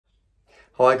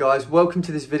Hi guys, welcome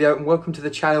to this video and welcome to the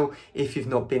channel if you've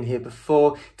not been here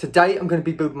before. Today I'm going to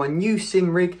be building my new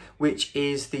sim rig, which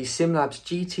is the Sim-Lab's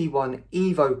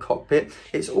GT1-Evo Cockpit.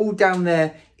 It's all down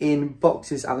there in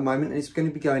boxes at the moment and it's going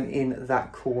to be going in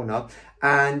that corner.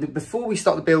 And before we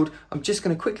start the build, I'm just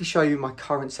going to quickly show you my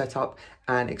current setup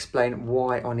and explain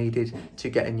why I needed to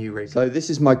get a new rig. So this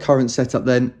is my current setup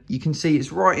then. You can see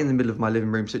it's right in the middle of my living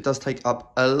room, so it does take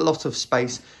up a lot of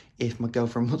space if my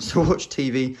girlfriend wants to watch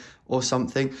TV or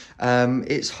something.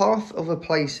 It's half of a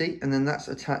play seat and then that's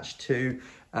attached to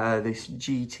this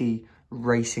GT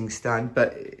racing stand.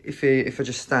 But if I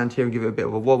just stand here and give it a bit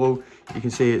of a wobble, you can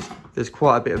see there's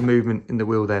quite a bit of movement in the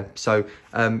wheel there. So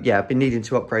yeah, I've been needing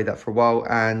to upgrade that for a while,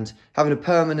 and having a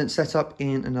permanent setup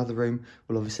in another room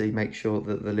will obviously make sure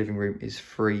that the living room is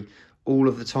free all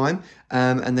of the time.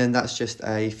 And then that's just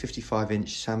a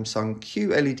 55-inch Samsung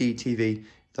QLED TV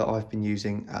that I've been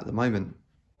using at the moment.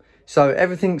 So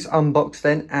everything's unboxed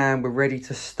then and we're ready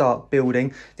to start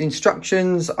building. The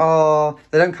instructions they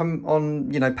don't come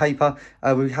on, paper.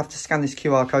 We have to scan this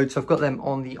QR code, so I've got them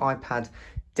on the iPad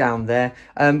down there.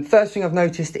 First thing I've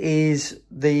noticed is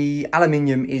the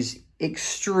aluminium is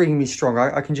extremely strong.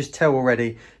 I can just tell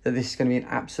already that this is going to be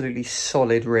an absolutely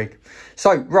solid rig.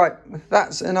 So right,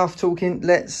 that's enough talking.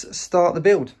 Let's start the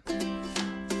build.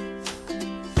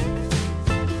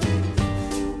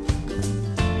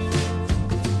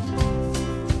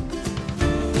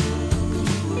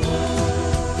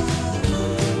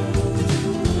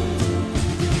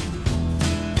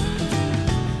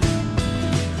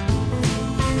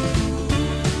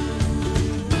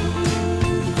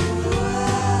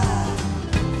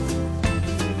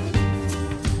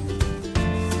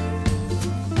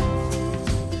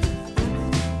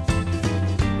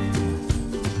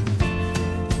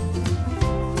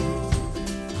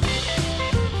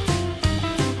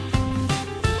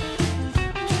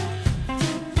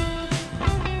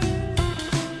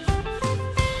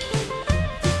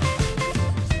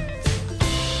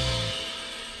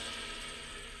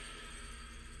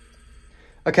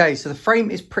 Okay, so the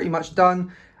frame is pretty much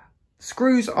done.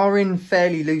 Screws are in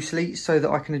fairly loosely so that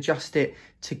I can adjust it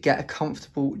to get a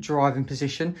comfortable driving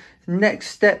position. The next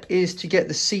step is to get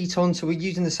the seat on. So we're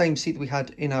using the same seat that we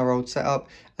had in our old setup,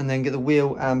 and then get the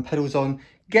wheel and pedals on,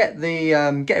 get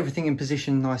everything in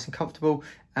position nice and comfortable,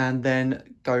 and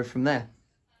then go from there.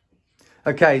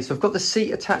 Okay, so I've got the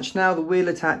seat attached now, the wheel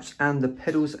attached and the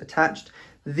pedals attached.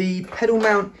 The pedal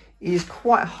mount is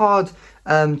quite hard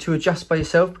to adjust by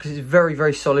yourself because it's very,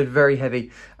 very solid, very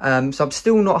heavy. So I'm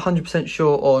still not 100%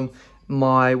 sure on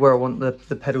where I want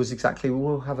the pedals exactly.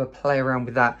 We'll have a play around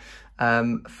with that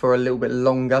for a little bit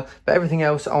longer. But everything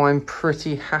else I'm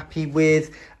pretty happy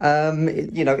with.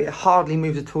 It hardly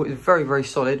moves at all. It's very, very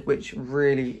solid, which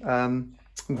really I'm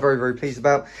very, very pleased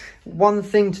about. One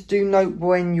thing to do note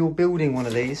when you're building one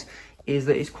of these is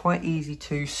that it's quite easy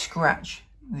to scratch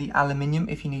the aluminium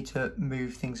if you need to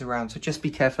move things around, so just be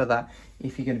careful of that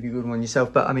if you're going to be building one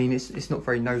yourself. But I mean, it's not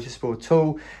very noticeable at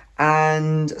all,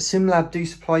 and Sim-Lab do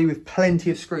supply you with plenty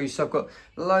of screws, so I've got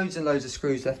loads and loads of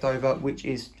screws left over, which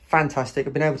is fantastic.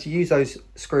 I've been able to use those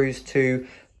screws to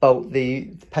bolt the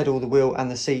pedal, the wheel and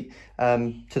the seat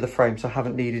to the frame, so I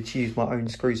haven't needed to use my own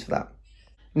screws for that.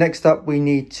 Next up, we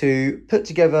need to put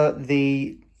together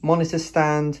the monitor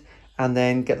stand and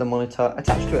then get the monitor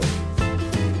attached to it.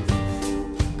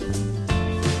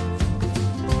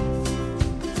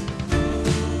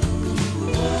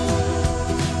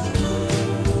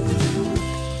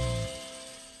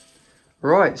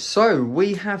 Right, so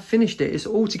we have finished it. It's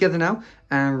all together now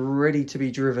and ready to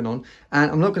be driven on. And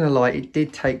I'm not going to lie, it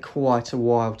did take quite a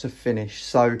while to finish.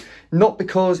 So not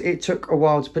because it took a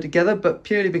while to put together, but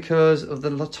purely because of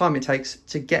the time it takes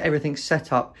to get everything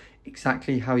set up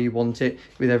exactly how you want it,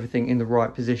 with everything in the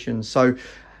right position. So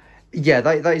yeah,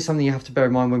 that is something you have to bear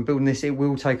in mind when building this. It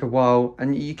will take a while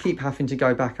and you keep having to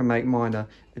go back and make minor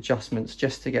adjustments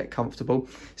just to get comfortable.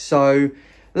 So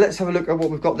let's have a look at what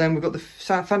we've got then. We've got the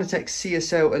Fanatec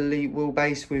CSL Elite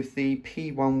wheelbase with the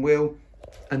P1 wheel.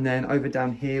 And then over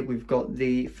down here, we've got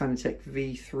the Fanatec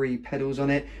V3 pedals on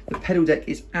it. The pedal deck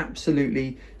is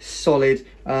absolutely solid.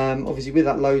 Obviously with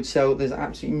that load cell, there's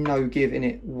absolutely no give in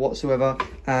it whatsoever.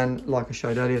 And like I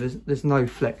showed earlier, there's no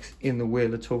flex in the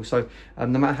wheel at all. So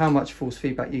no matter how much force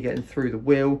feedback you're getting through the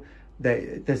wheel,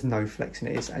 there's no flex in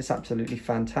it. It's absolutely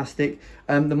fantastic.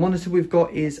 The monitor we've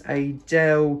got is a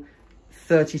Dell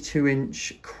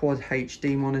 32-inch quad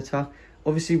HD monitor.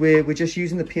 Obviously we're just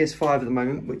using the PS5 at the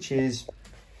moment, which is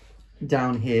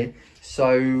down here,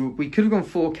 so we could have gone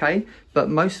 4K, but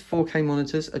most 4K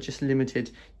monitors are just limited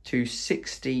to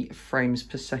 60 frames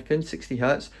per second, 60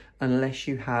 hertz. unless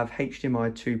you have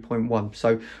HDMI 2.1.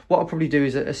 So what I'll probably do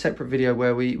is a separate video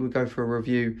where we go for a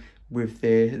review with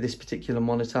this particular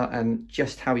monitor and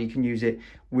just how you can use it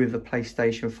with the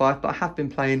PlayStation 5. But I have been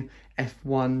playing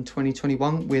F1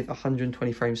 2021 with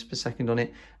 120 frames per second on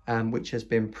it, which has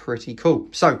been pretty cool.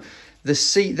 So the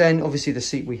seat then, obviously the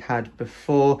seat we had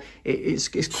before, it's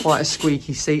quite a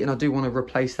squeaky seat, and I do want to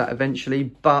replace that eventually.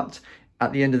 But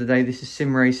at the end of the day, this is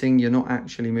sim racing, you're not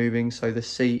actually moving, so the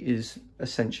seat is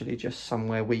essentially just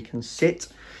somewhere we can sit.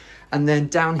 And then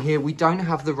down here, we don't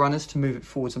have the runners to move it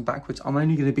forwards and backwards. I'm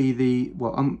only going to be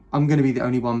I'm going to be the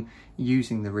only one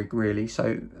using the rig, really.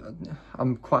 So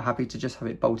I'm quite happy to just have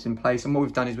it bolted in place. And what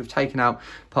we've done is we've taken out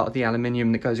part of the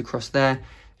aluminium that goes across there,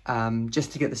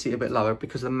 just to get the seat a bit lower,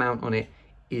 because the mount on it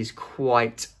is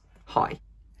quite high.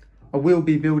 I will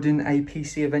be building a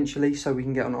PC eventually, so we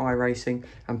can get on iRacing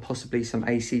and possibly some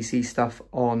ACC stuff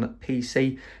on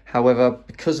PC. However,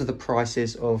 because of the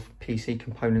prices of PC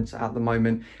components at the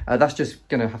moment, that's just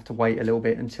going to have to wait a little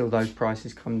bit until those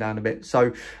prices come down a bit.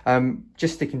 So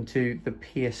just sticking to the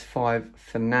PS5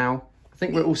 for now. I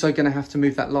think we're also going to have to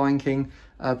move that Lion King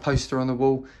poster on the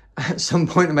wall at some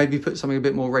point, and maybe put something a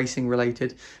bit more racing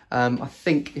related. I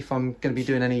think if I'm going to be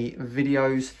doing any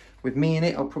videos with me in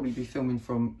it, I'll probably be filming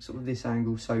from sort of this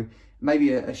angle, so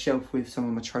maybe a shelf with some of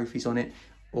my trophies on it,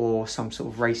 or some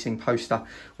sort of racing poster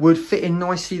would fit in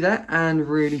nicely there and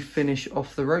really finish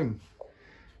off the room.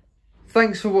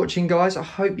 Thanks for watching, guys. I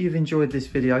hope you've enjoyed this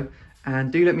video,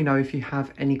 and do let me know if you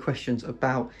have any questions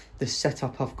about the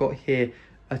setup I've got here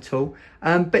at all.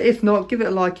 But if not, give it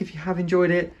a like if you have enjoyed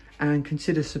it, and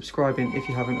consider subscribing if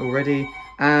you haven't already.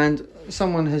 And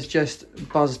someone has just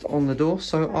buzzed on the door,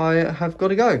 so I have got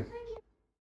to go.